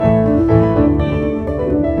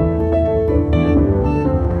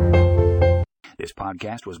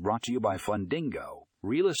podcast was brought to you by Fundingo.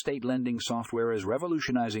 Real estate lending software is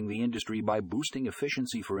revolutionizing the industry by boosting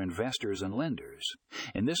efficiency for investors and lenders.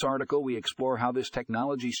 In this article, we explore how this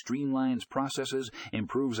technology streamlines processes,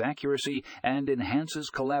 improves accuracy, and enhances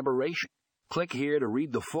collaboration. Click here to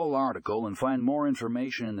read the full article and find more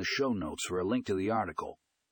information in the show notes for a link to the article.